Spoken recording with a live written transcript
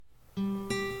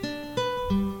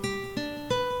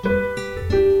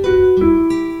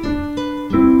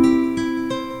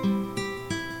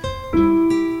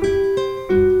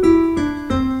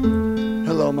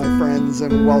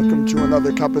welcome to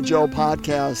another Cup of Joe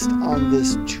podcast on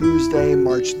this Tuesday,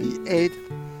 March the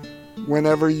 8th.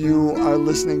 Whenever you are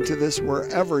listening to this,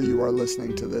 wherever you are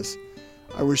listening to this,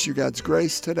 I wish you God's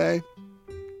grace today.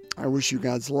 I wish you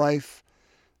God's life.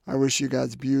 I wish you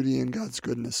God's beauty and God's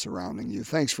goodness surrounding you.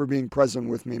 Thanks for being present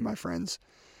with me, my friends,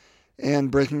 and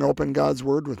breaking open God's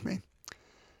Word with me.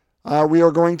 We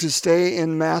are going to stay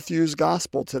in Matthew's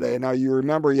Gospel today. Now, you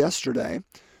remember yesterday,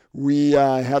 we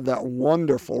had that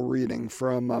wonderful reading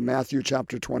from Matthew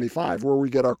chapter 25, where we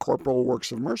get our corporal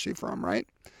works of mercy from, right?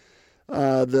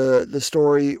 The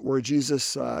story where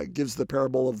Jesus gives the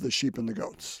parable of the sheep and the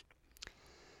goats.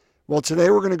 Well, today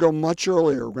we're going to go much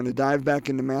earlier. We're going to dive back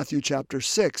into Matthew chapter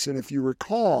 6. And if you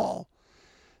recall,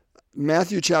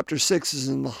 Matthew chapter 6 is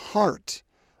in the heart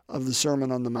of the Sermon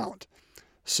on the Mount.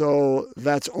 So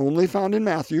that's only found in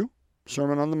Matthew,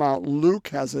 Sermon on the Mount. Luke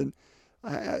has a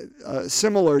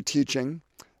similar teaching.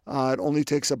 It only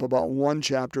takes up about one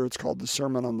chapter. It's called the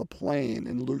Sermon on the Plain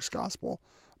in Luke's Gospel.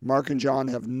 Mark and John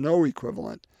have no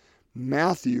equivalent.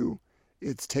 Matthew,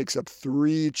 it takes up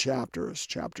three chapters,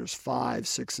 chapters 5,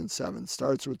 6, and 7.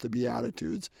 Starts with the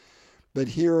Beatitudes, but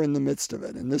here in the midst of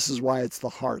it, and this is why it's the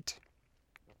heart.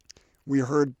 We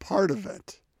heard part of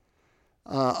it,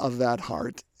 of that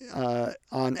heart,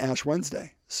 on Ash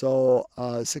Wednesday, so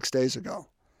 6 days ago.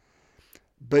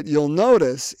 But you'll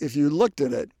notice, if you looked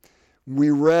at it, we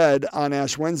read on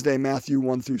Ash Wednesday Matthew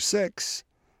 1 through 6,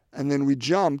 and then we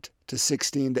jumped to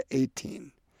 16 to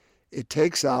 18. It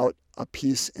takes out a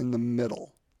piece in the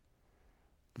middle.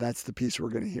 That's the piece we're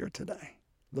going to hear today,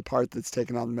 the part that's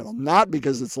taken out in the middle. Not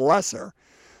because it's lesser,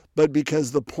 but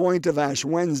because the point of Ash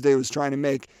Wednesday was trying to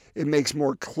make, it makes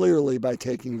more clearly by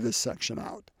taking this section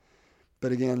out.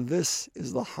 But again, this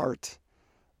is the heart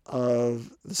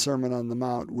of the Sermon on the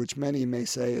Mount, which many may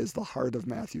say is the heart of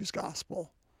Matthew's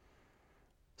Gospel.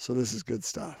 So this is good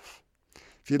stuff.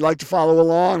 If you'd like to follow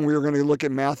along, we are going to look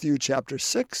at Matthew chapter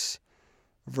 6,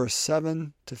 verse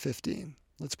 7 to 15.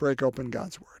 Let's break open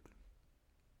God's Word.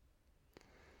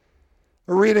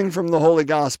 A reading from the Holy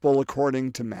Gospel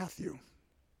according to Matthew.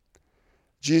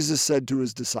 Jesus said to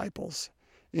his disciples,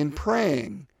 "In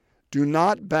praying, do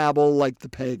not babble like the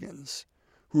pagans,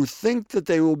 who think that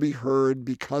they will be heard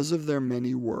because of their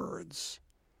many words.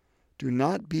 Do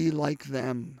not be like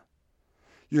them.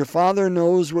 Your Father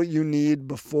knows what you need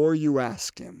before you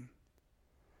ask Him.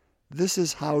 This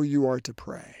is how you are to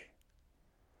pray.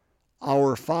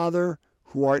 Our Father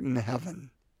who art in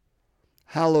heaven,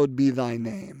 hallowed be thy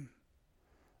name.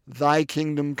 Thy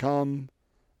kingdom come,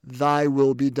 thy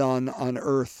will be done on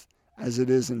earth as it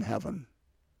is in heaven.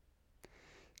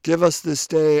 Give us this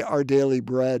day our daily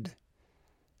bread,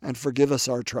 and forgive us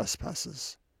our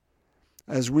trespasses,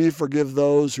 as we forgive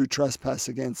those who trespass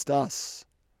against us.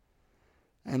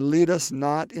 And lead us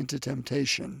not into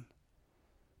temptation,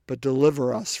 but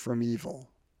deliver us from evil.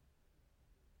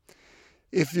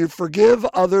 If you forgive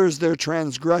others their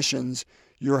transgressions,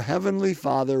 your heavenly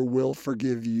Father will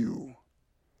forgive you.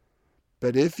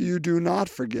 But if you do not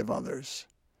forgive others,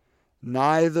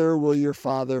 neither will your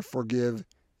Father forgive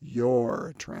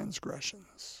your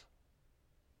transgressions."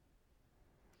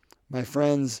 My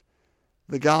friends,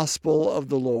 the gospel of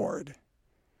the Lord.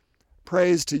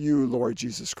 Praise to you, Lord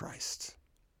Jesus Christ.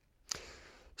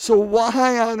 So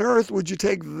why on earth would you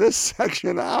take this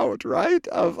section out, right,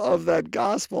 of that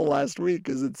gospel last week?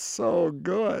 Because it's so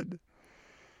good.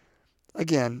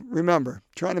 Again, remember,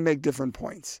 trying to make different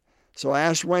points. So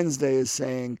Ash Wednesday is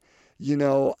saying,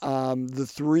 the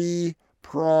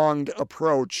three-pronged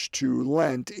approach to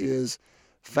Lent is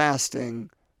fasting,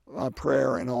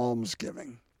 prayer, and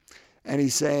almsgiving. And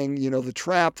he's saying, the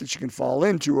trap that you can fall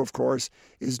into, of course,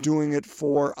 is doing it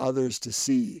for others to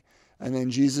see. And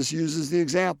then Jesus uses the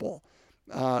example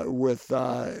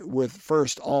with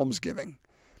first almsgiving,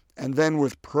 and then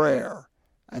with prayer.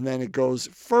 And then it goes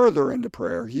further into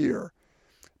prayer here.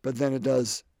 But then it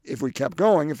does, if we kept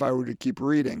going, if I were to keep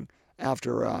reading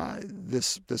after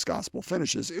this gospel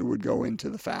finishes, it would go into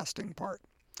the fasting part.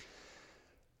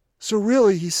 So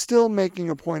really, he's still making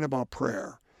a point about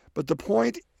prayer. But the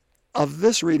point of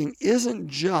this reading isn't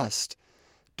just,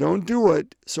 don't do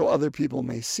it so other people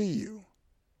may see you.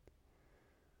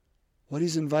 What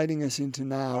he's inviting us into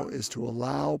now is to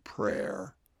allow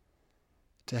prayer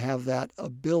to have that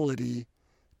ability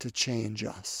to change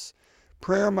us.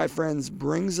 Prayer, my friends,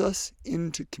 brings us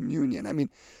into communion. I mean,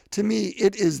 to me,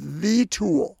 it is the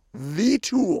tool. You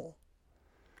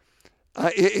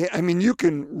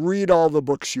can read all the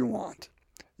books you want.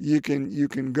 You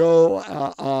can go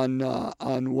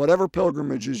on whatever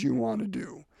pilgrimages you want to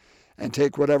do and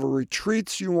take whatever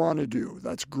retreats you want to do.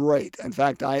 That's great. In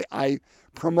fact, I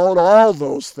promote all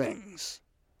those things.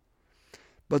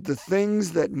 but the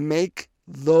things that make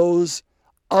those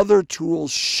other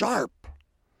tools sharp,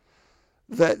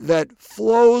 that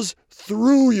flows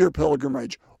through your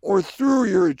pilgrimage or through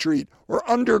your retreat or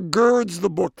undergirds the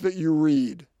book that you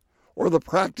read or the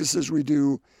practices we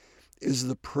do, is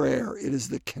the prayer. It is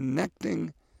the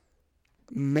connecting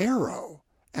marrow,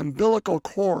 umbilical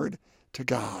cord to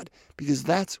God, because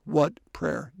that's what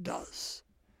prayer does.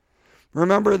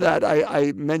 Remember that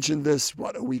I mentioned this,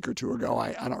 a week or two ago.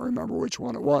 I don't remember which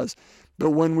one it was, but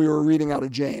when we were reading out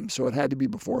of James, so it had to be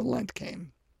before Lent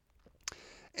came.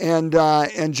 And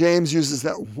James uses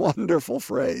that wonderful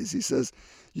phrase. He says,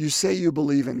 you say you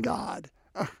believe in God.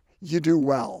 You do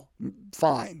well.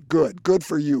 Fine. Good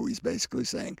for you, he's basically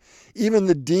saying. Even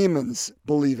the demons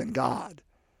believe in God.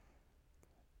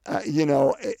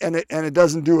 And it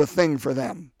doesn't do a thing for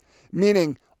them.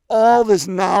 Meaning, all this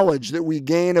knowledge that we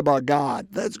gain about God,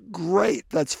 that's great,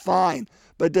 that's fine.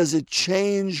 But does it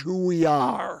change who we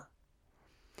are?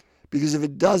 Because if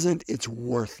it doesn't, it's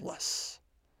worthless.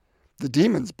 The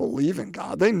demons believe in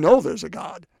God. They know there's a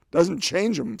God. Doesn't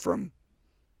change them from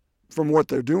what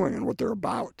they're doing and what they're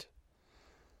about.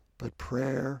 But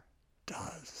prayer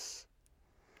does.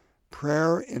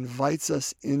 Prayer invites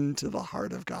us into the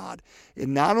heart of God. It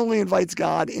not only invites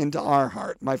God into our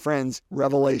heart, my friends,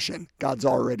 revelation, God's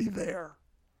already there.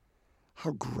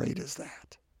 How great is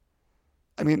that?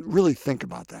 I mean, really think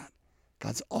about that.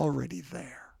 God's already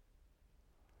there.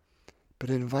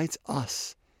 But it invites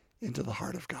us into the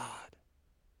heart of God.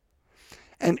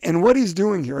 And what he's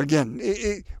doing here, again,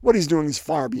 what he's doing is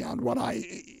far beyond what I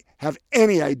have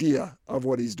any idea of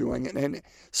what he's doing, and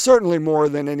certainly more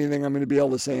than anything I'm going to be able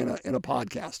to say in a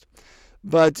podcast.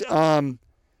 But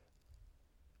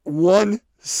one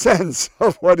sense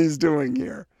of what he's doing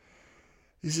here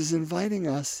is he's inviting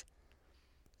us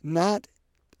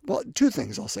two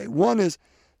things I'll say. One is,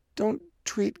 don't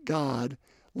treat God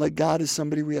like God is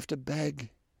somebody we have to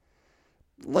beg.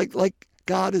 Like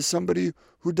God is somebody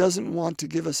who doesn't want to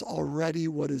give us already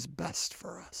what is best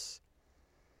for us.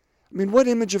 I mean, what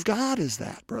image of God is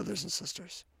that, brothers and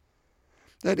sisters?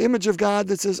 That image of God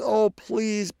that says, oh,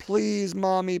 please, please,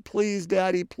 mommy, please,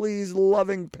 daddy, please,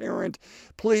 loving parent,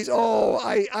 please, oh,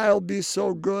 I'll be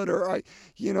so good, or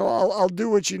I'll do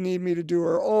what you need me to do,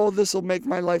 or oh, this will make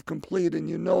my life complete, and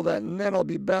you know that, and then I'll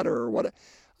be better, or what.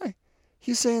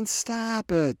 He's saying,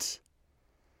 stop it.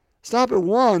 Stop it,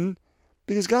 one,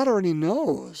 because God already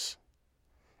knows.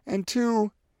 And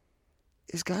two,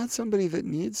 is God somebody that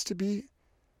needs to be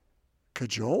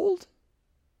cajoled?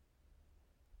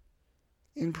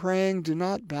 In praying, do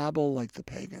not babble like the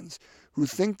pagans, who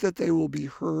think that they will be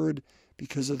heard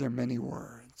because of their many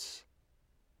words.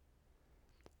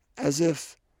 As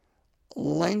if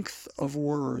length of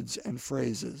words and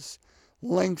phrases,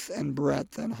 length and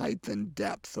breadth and height and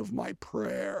depth of my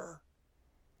prayer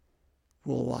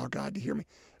will allow God to hear me.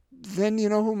 Then you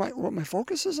know what my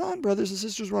focus is on, brothers and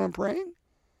sisters, when I'm praying?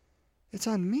 It's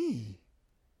on me.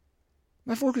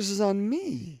 My focus is on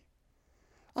me.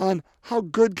 On how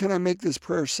good can I make this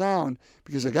prayer sound,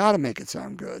 because I got to make it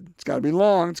sound good. It's got to be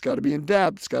long. It's got to be in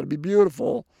depth. It's got to be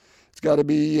beautiful. It's got to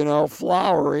be,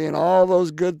 flowery and all those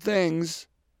good things.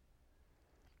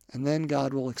 And then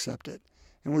God will accept it.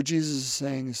 And what Jesus is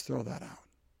saying is throw that out,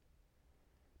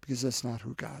 because that's not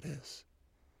who God is.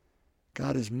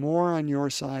 God is more on your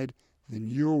side than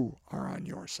you are on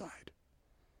your side.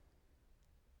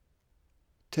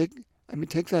 Take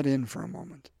that in for a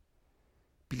moment.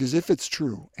 Because if it's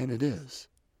true, and it is,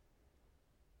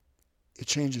 it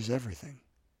changes everything.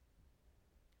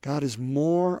 God is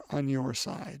more on your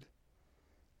side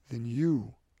than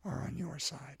you are on your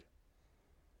side.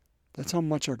 That's how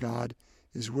much our God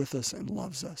is with us and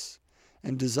loves us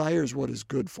and desires what is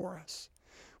good for us.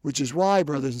 Which is why,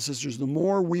 brothers and sisters, the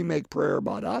more we make prayer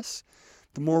about us,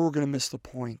 the more we're going to miss the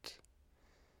point.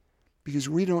 Because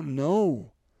we don't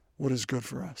know what is good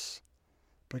for us,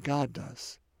 but God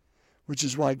does. Which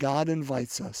is why God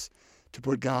invites us to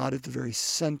put God at the very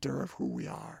center of who we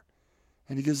are.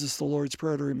 And he gives us the Lord's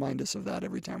Prayer to remind us of that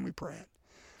every time we pray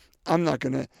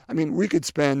it. We could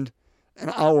spend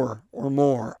an hour or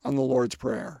more on the Lord's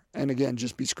Prayer and again,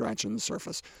 just be scratching the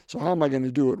surface. So how am I going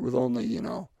to do it with only,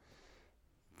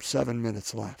 7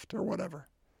 minutes left or whatever?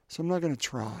 So I'm not going to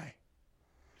try.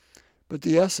 But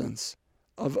the essence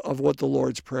of what the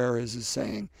Lord's Prayer is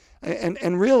saying,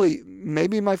 and really,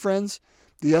 maybe, my friends,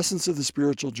 the essence of the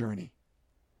spiritual journey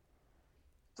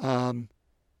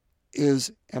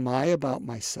is, am I about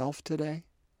myself today,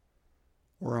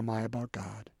 or am I about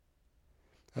God?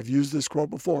 I've used this quote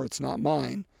before. It's not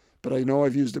mine, but I know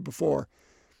I've used it before.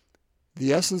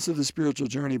 The essence of the spiritual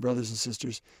journey, brothers and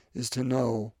sisters, is to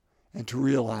know, and to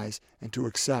realize and to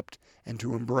accept and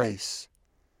to embrace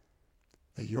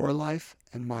that your life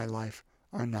and my life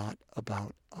are not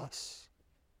about us.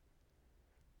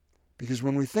 Because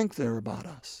when we think they're about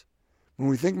us, when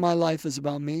we think my life is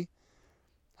about me,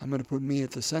 I'm going to put me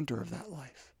at the center of that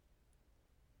life.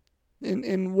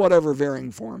 In whatever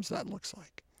varying forms that looks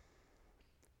like.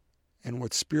 And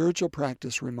what spiritual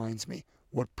practice reminds me,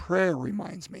 what prayer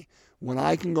reminds me, when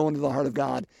I can go into the heart of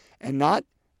God and not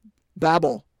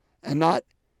babble and not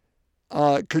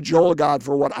cajole God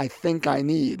for what I think I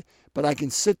need, but I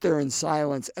can sit there in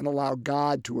silence and allow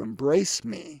God to embrace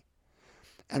me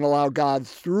and allow God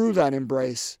through that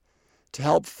embrace to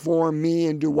help form me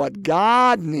into what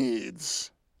God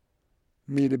needs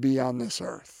me to be on this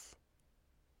earth.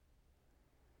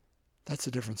 That's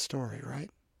a different story, right?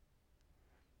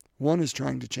 One is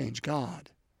trying to change God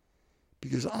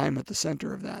because I'm at the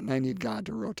center of that and I need God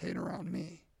to rotate around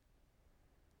me.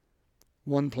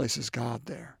 One places God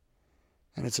there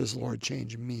and it says, Lord,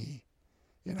 change me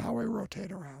in how I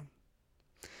rotate around.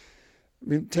 I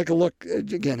mean, take a look,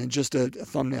 again, in just a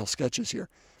thumbnail sketches here.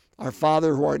 Our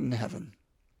Father who art in heaven,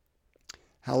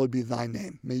 hallowed be thy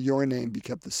name. May your name be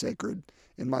kept the sacred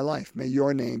in my life. May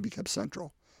your name be kept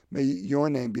central. May your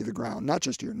name be the ground, not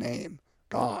just your name,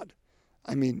 God.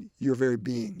 I mean, your very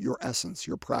being, your essence,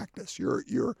 your practice, your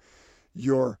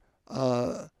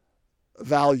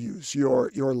values,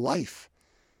 your life.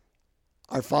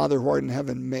 Our Father who art in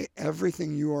heaven, may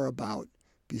everything you are about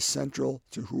be central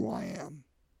to who I am.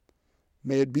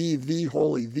 May it be the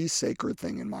holy, the sacred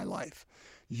thing in my life.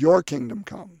 Your kingdom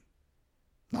come,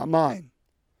 not mine.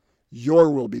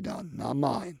 Your will be done, not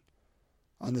mine,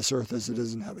 on this earth as it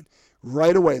is in heaven.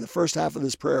 Right away, the first half of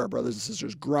this prayer, brothers and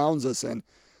sisters, grounds us in,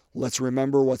 let's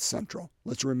remember what's central.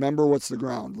 Let's remember what's the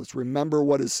ground. Let's remember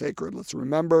what is sacred. Let's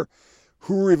remember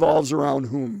who revolves around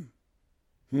whom.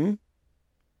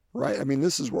 Right? I mean,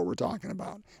 this is what we're talking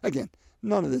about. Again,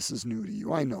 none of this is new to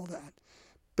you. I know that.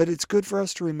 But it's good for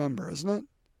us to remember, isn't it?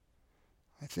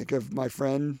 I think of my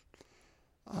friend,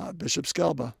 Bishop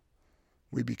Skelba.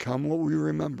 We become what we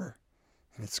remember.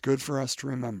 And it's good for us to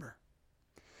remember.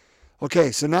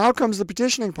 Okay, so now comes the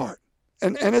petitioning part.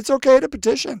 And it's okay to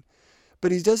petition.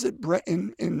 But he does it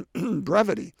in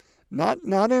brevity, not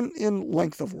in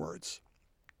length of words.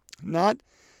 Not,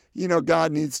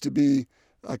 God needs to be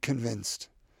convinced.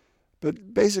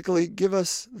 But basically, give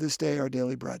us this day our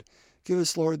daily bread. Give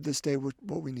us, Lord, this day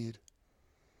what we need.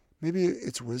 Maybe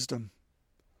it's wisdom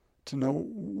to know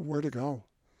where to go.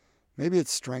 Maybe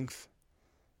it's strength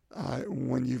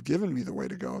when you've given me the way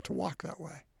to go to walk that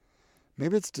way.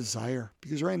 Maybe it's desire,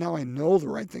 because right now I know the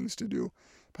right things to do,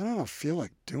 but I don't feel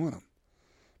like doing them.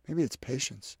 Maybe it's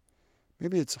patience.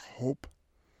 Maybe it's hope,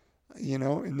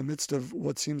 in the midst of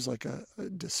what seems like a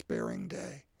despairing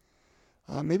day.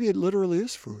 Maybe it literally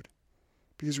is food,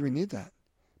 because we need that.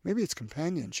 Maybe it's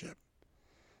companionship.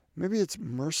 Maybe it's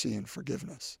mercy and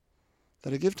forgiveness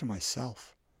that I give to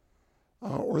myself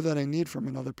or that I need from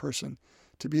another person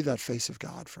to be that face of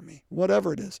God for me.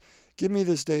 Whatever it is, give me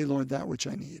this day, Lord, that which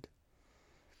I need.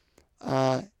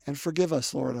 And forgive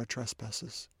us, Lord, our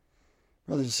trespasses.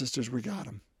 Brothers and sisters, we got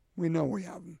them. We know we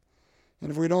have them.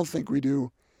 And if we don't think we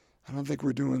do, I don't think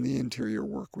we're doing the interior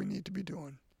work we need to be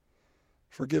doing.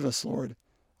 Forgive us, Lord,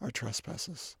 our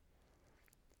trespasses.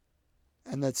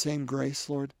 And that same grace,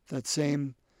 Lord, that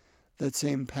same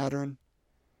pattern,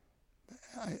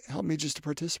 help me just to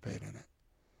participate in it.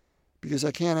 Because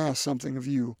I can't ask something of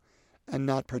you and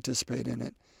not participate in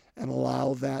it and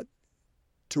allow that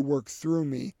to work through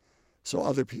me so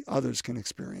others can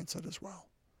experience it as well.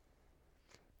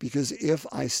 Because if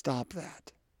I stop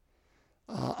that,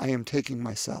 I am taking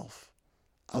myself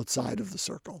outside of the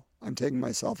circle. I'm taking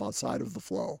myself outside of the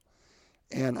flow.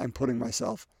 And I'm putting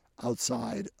myself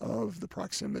outside of the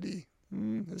proximity.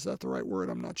 Is that the right word?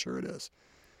 I'm not sure it is.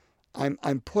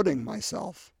 I'm putting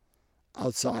myself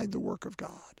outside the work of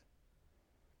God.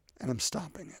 And I'm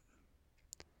stopping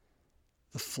it.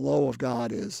 The flow of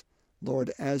God is,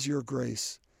 Lord, as your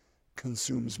grace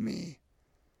consumes me,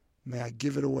 may I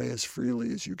give it away as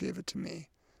freely as you gave it to me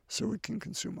so it can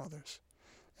consume others.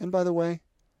 And by the way,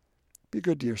 be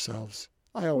good to yourselves.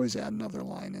 I always add another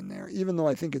line in there, even though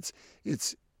I think it's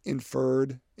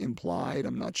inferred, implied.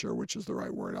 I'm not sure which is the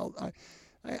right word.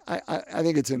 I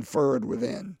think it's inferred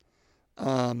within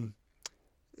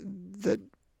that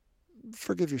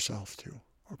forgive yourself too,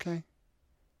 okay?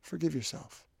 Forgive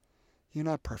yourself. You're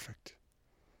not perfect,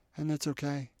 and that's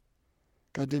okay.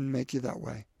 God didn't make you that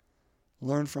way.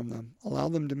 Learn from them. Allow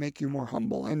them to make you more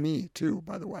humble, and me too,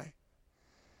 by the way.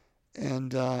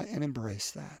 And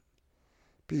embrace that,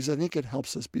 because I think it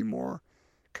helps us be more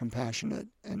compassionate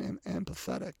and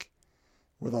empathetic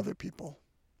with other people,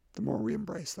 the more we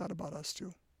embrace that about us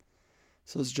too.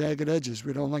 So those jagged edges,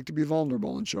 we don't like to be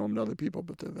vulnerable and show them to other people,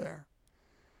 but they're there.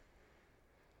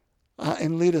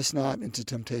 And lead us not into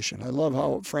temptation. I love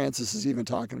how Francis is even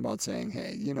talking about saying,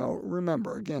 hey,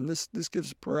 remember, again, this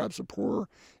gives perhaps a poor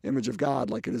image of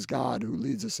God, like it is God who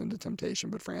leads us into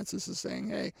temptation. But Francis is saying,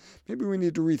 hey, maybe we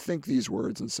need to rethink these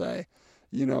words and say,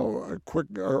 a quick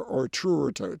or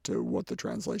truer to what the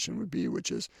translation would be,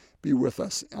 which is be with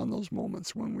us on those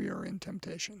moments when we are in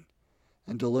temptation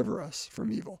and deliver us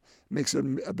from evil. Makes it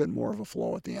a bit more of a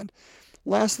flow at the end.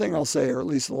 Last thing I'll say, or at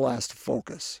least the last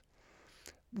focus,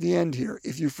 the end here.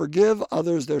 If you forgive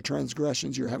others their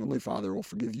transgressions, your heavenly Father will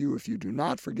forgive you. If you do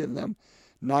not forgive them,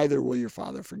 neither will your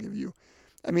Father forgive you.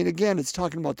 I mean, again, it's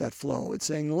talking about that flow. It's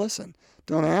saying, listen,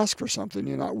 don't ask for something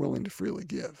you're not willing to freely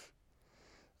give.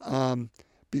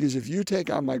 Because if you take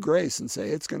on my grace and say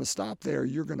it's going to stop there,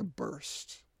 you're going to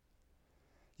burst.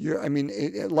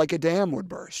 Like a dam would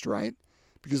burst, right?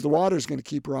 Because the water is going to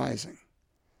keep rising.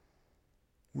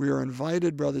 We are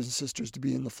invited, brothers and sisters, to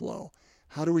be in the flow.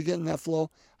 How do we get in that flow?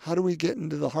 How do we get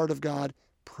into the heart of God?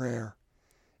 Prayer.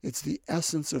 It's the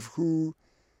essence of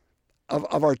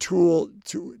our tool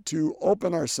to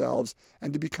open ourselves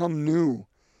and to become new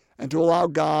and to allow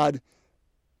God,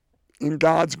 in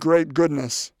God's great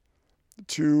goodness,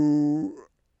 to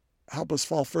help us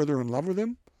fall further in love with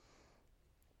Him,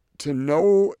 to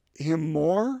know Him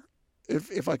more,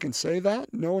 if I can say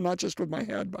that. No, not just with my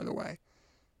head, by the way,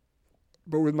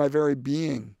 but with my very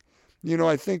being.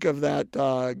 I think of that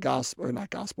the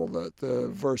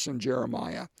verse in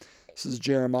Jeremiah. This is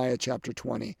Jeremiah chapter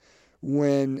 20,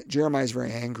 when Jeremiah is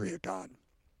very angry at God.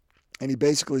 And he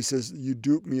basically says, you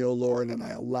duped me, O Lord, and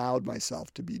I allowed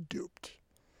myself to be duped.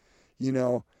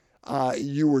 You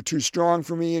were too strong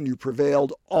for me, and you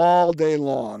prevailed all day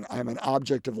long. I'm an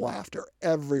object of laughter.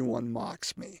 Everyone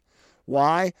mocks me.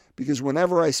 Why? Because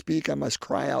whenever I speak, I must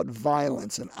cry out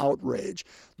violence and outrage.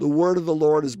 The word of the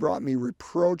Lord has brought me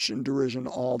reproach and derision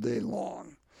all day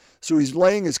long. So he's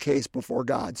laying his case before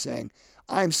God, saying,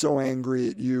 I'm so angry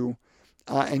at you,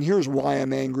 and here's why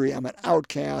I'm angry. I'm an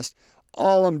outcast.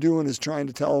 All I'm doing is trying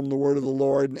to tell them the word of the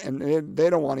Lord, and they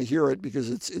don't want to hear it because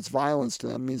it's violence to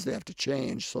them. It means they have to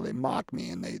change. So they mock me,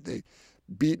 and they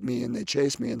beat me, and they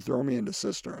chase me, and throw me into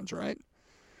cisterns, right?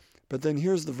 But then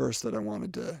here's the verse that I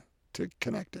wanted to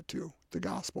connect it to, the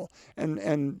gospel.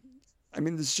 And I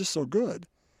mean, this is just so good.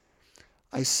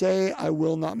 I say I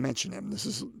will not mention him. This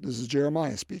is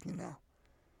Jeremiah speaking now,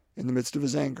 in the midst of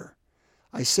his anger.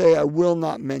 I say I will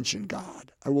not mention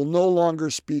God. I will no longer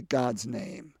speak God's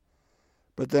name.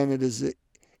 But then it is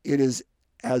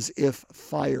as if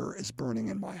fire is burning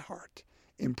in my heart,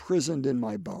 imprisoned in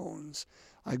my bones.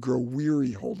 I grow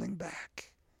weary holding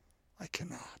back. I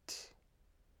cannot.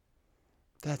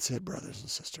 That's it, brothers and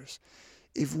sisters.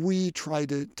 If we try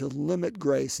to limit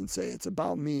grace and say it's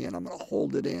about me and I'm going to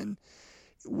hold it in,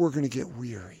 we're going to get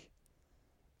weary.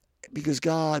 Because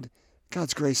God's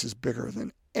grace is bigger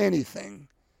than anything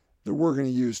that we're going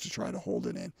to use to try to hold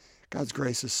it in. God's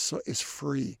grace is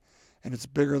free, and it's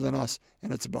bigger than us,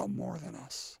 and it's about more than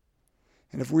us.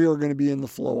 And if we are going to be in the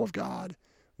flow of God,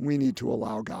 we need to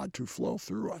allow God to flow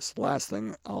through us. Last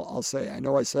thing I'll say, I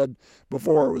know I said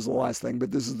before it was the last thing,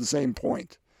 but this is the same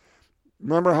point.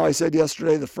 Remember how I said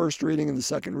yesterday, the first reading and the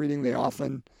second reading, they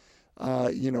often,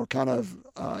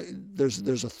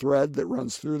 there's a thread that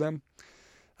runs through them.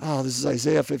 Oh, this is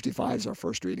Isaiah 55 is our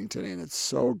first reading today, and it's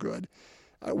so good.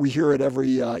 We hear it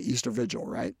every Easter Vigil,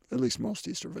 right? At least most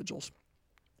Easter Vigils.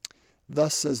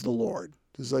 Thus says the Lord,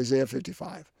 this is Isaiah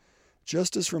 55,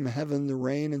 just as from heaven the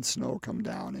rain and snow come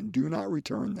down and do not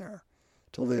return there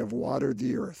till they have watered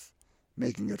the earth,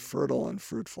 making it fertile and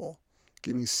fruitful,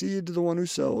 giving seed to the one who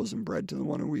sows and bread to the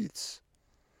one who eats.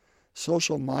 So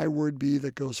shall my word be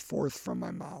that goes forth from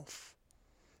my mouth.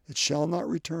 It shall not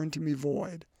return to me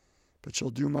void, but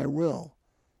shall do my will,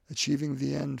 achieving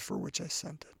the end for which I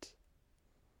sent it.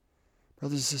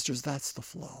 Brothers and sisters, that's the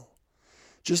flow.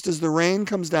 Just as the rain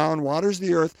comes down, waters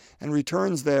the earth, and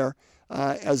returns there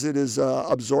as it is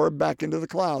absorbed back into the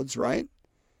clouds, right?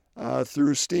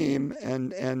 Through steam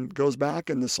and goes back,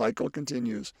 and the cycle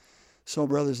continues. So,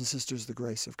 brothers and sisters, the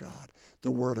grace of God,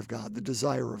 the word of God, the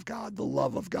desire of God, the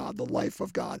love of God, the life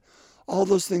of God, all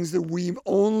those things that we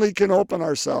only can open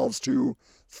ourselves to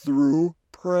through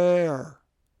prayer.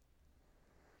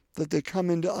 That they come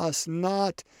into us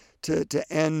not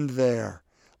to end there,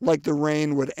 like the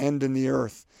rain would end in the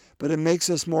earth, but it makes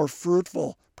us more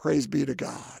fruitful. Praise be to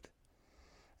God.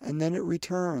 And then it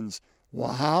returns.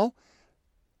 Well, how?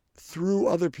 Through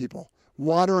other people,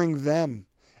 watering them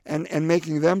and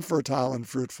making them fertile and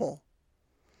fruitful.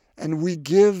 And we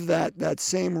give that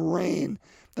same rain,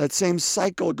 that same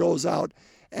cycle goes out,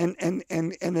 and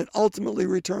it ultimately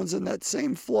returns, and that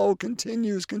same flow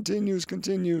continues.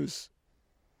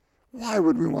 Why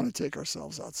would we want to take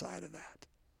ourselves outside of that?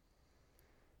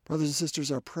 Brothers and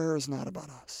sisters, our prayer is not about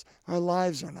us. Our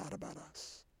lives are not about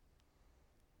us.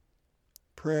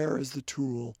 Prayer is the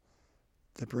tool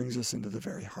that brings us into the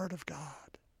very heart of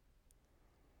God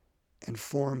and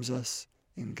forms us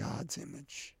in God's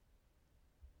image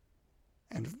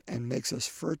and makes us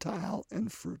fertile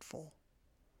and fruitful.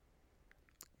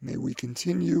 May we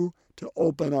continue to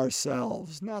open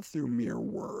ourselves, not through mere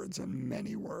words and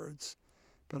many words,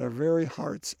 but our very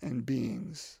hearts and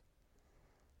beings,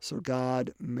 so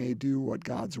God may do what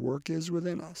God's work is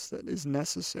within us that is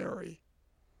necessary,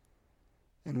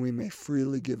 and we may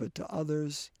freely give it to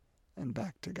others and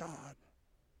back to God.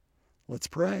 Let's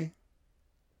pray.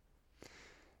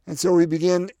 And so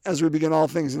as we begin all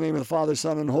things in the name of the Father,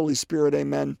 Son, and Holy Spirit,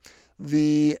 amen,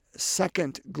 the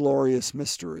second glorious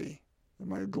mystery.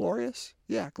 Am I glorious?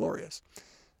 Yeah, glorious.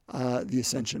 The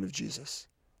ascension of Jesus.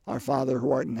 Our Father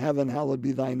who art in heaven, hallowed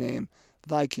be thy name.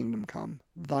 Thy kingdom come,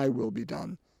 thy will be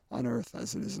done, on earth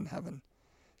as it is in heaven.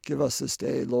 Give us this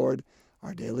day, Lord,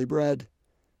 our daily bread,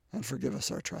 and forgive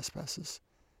us our trespasses,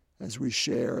 as we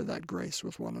share that grace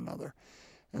with one another.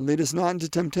 And lead us not into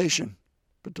temptation,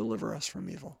 but deliver us from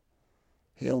evil.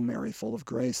 Hail Mary, full of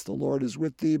grace, the Lord is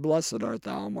with thee. Blessed art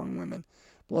thou among women.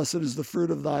 Blessed is the fruit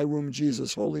of thy womb,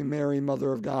 Jesus. Holy Mary,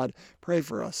 Mother of God, pray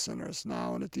for us sinners,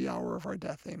 now and at the hour of our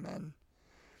death. Amen.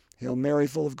 Hail Mary,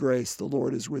 full of grace, the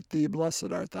Lord is with thee.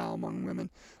 Blessed art thou among women.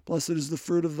 Blessed is the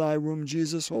fruit of thy womb,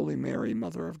 Jesus. Holy Mary,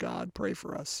 Mother of God, pray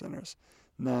for us sinners,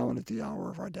 now and at the hour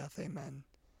of our death. Amen.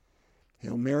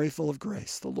 Hail Mary, full of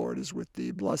grace, the Lord is with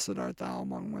thee. Blessed art thou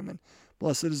among women.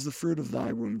 Blessed is the fruit of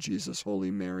thy womb, Jesus. Holy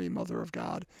Mary, Mother of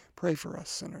God, pray for us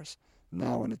sinners,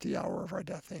 now and at the hour of our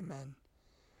death. Amen.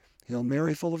 Hail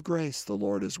Mary, full of grace, the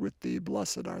Lord is with thee.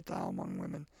 Blessed art thou among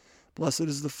women. Blessed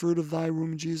is the fruit of thy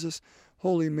womb, Jesus.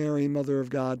 Holy Mary, Mother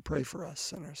of God, pray for us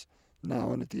sinners,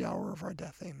 now and at the hour of our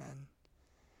death. Amen.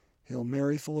 Hail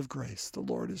Mary, full of grace, the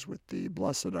Lord is with thee.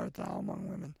 Blessed art thou among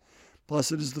women.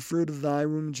 Blessed is the fruit of thy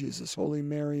womb, Jesus. Holy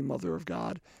Mary, Mother of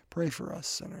God, pray for us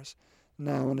sinners,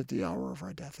 now and at the hour of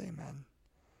our death. Amen.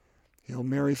 Hail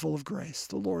Mary, full of grace,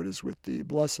 the Lord is with thee.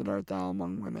 Blessed art thou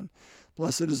among women.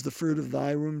 Blessed is the fruit of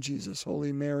thy womb, Jesus.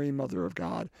 Holy Mary, Mother of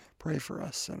God, pray for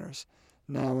us sinners,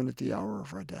 now and at the hour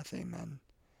of our death. Amen.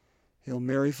 Hail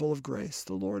Mary, full of grace,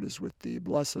 the Lord is with thee.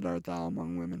 Blessed art thou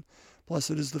among women.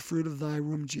 Blessed is the fruit of thy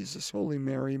womb, Jesus. Holy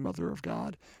Mary, Mother of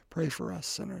God, pray for us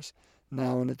sinners,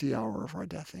 now and at the hour of our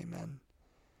death. Amen.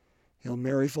 Hail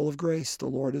Mary, full of grace, the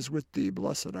Lord is with thee.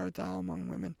 Blessed art thou among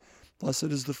women. Blessed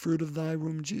is the fruit of thy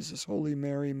womb, Jesus. Holy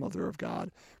Mary, Mother of God,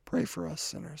 pray for us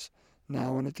sinners,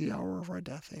 now and at the hour of our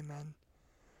death. Amen.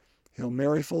 Hail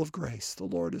Mary, full of grace, the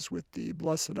Lord is with thee.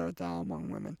 Blessed art thou among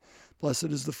women. Blessed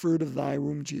is the fruit of thy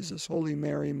womb, Jesus. Holy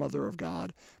Mary, Mother of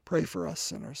God, pray for us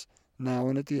sinners, now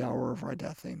and at the hour of our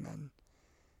death. Amen.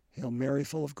 Hail Mary,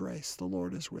 full of grace, the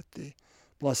Lord is with thee.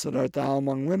 Blessed art thou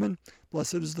among women.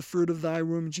 Blessed is the fruit of thy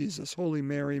womb, Jesus. Holy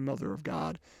Mary, Mother of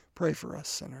God, pray for us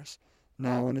sinners,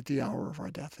 now and at the hour of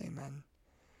our death. Amen.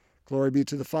 Glory be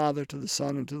to the Father, to the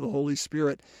Son, and to the Holy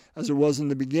Spirit, as it was in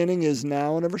the beginning, is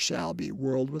now, and ever shall be,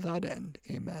 world without end.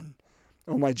 Amen.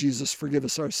 O my Jesus, forgive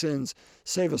us our sins,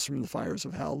 save us from the fires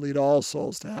of hell, lead all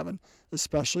souls to heaven,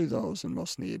 especially those in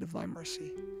most need of thy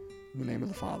mercy. In the name of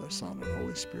the Father, Son, and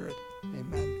Holy Spirit.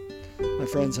 Amen. My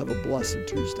friends, have a blessed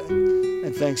Tuesday,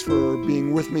 and thanks for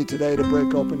being with me today to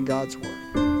break open God's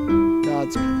Word.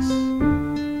 God's peace.